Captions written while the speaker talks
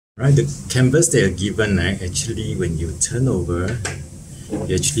Right, the canvas they are given, actually when you turn over,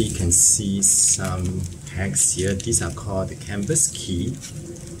 you actually can see some pegs here. These are called the canvas key.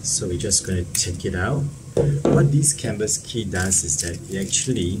 So we're just going to check it out. What this canvas key does is that it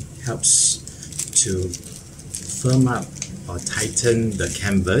actually helps to firm up or tighten the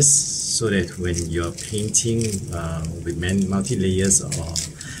canvas so that when you're painting with multi-layers or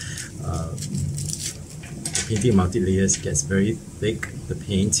painting multi-layers gets very thick, the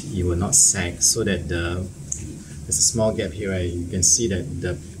paint, it will not sag, so that there's a small gap here, right? You can see that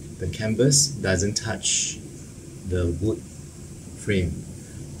the canvas doesn't touch the wood frame.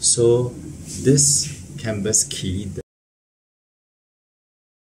 So this canvas key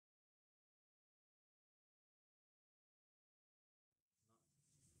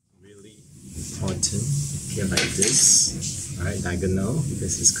really important here, like this, right, diagonal,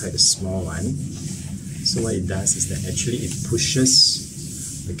 because it's quite a small one. So what it does is that actually it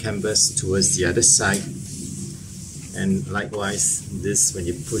pushes the canvas towards the other side, and likewise this, when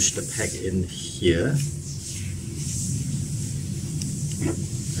you push the peg in here,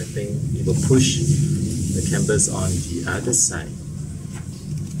 I think it will push the canvas on the other side.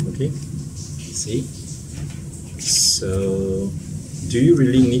 Okay, see? So do you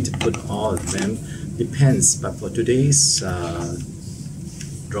really need to put all of them? Depends, but for today's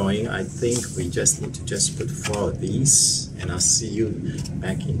drawing, I think we just need to just put 4 of these, and I'll see you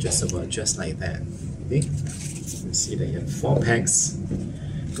back in just about just like that. Okay, you see that you have 4 pegs,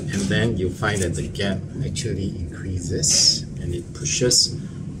 and then you find that the gap actually increases and it pushes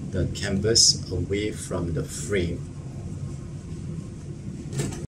the canvas away from the frame.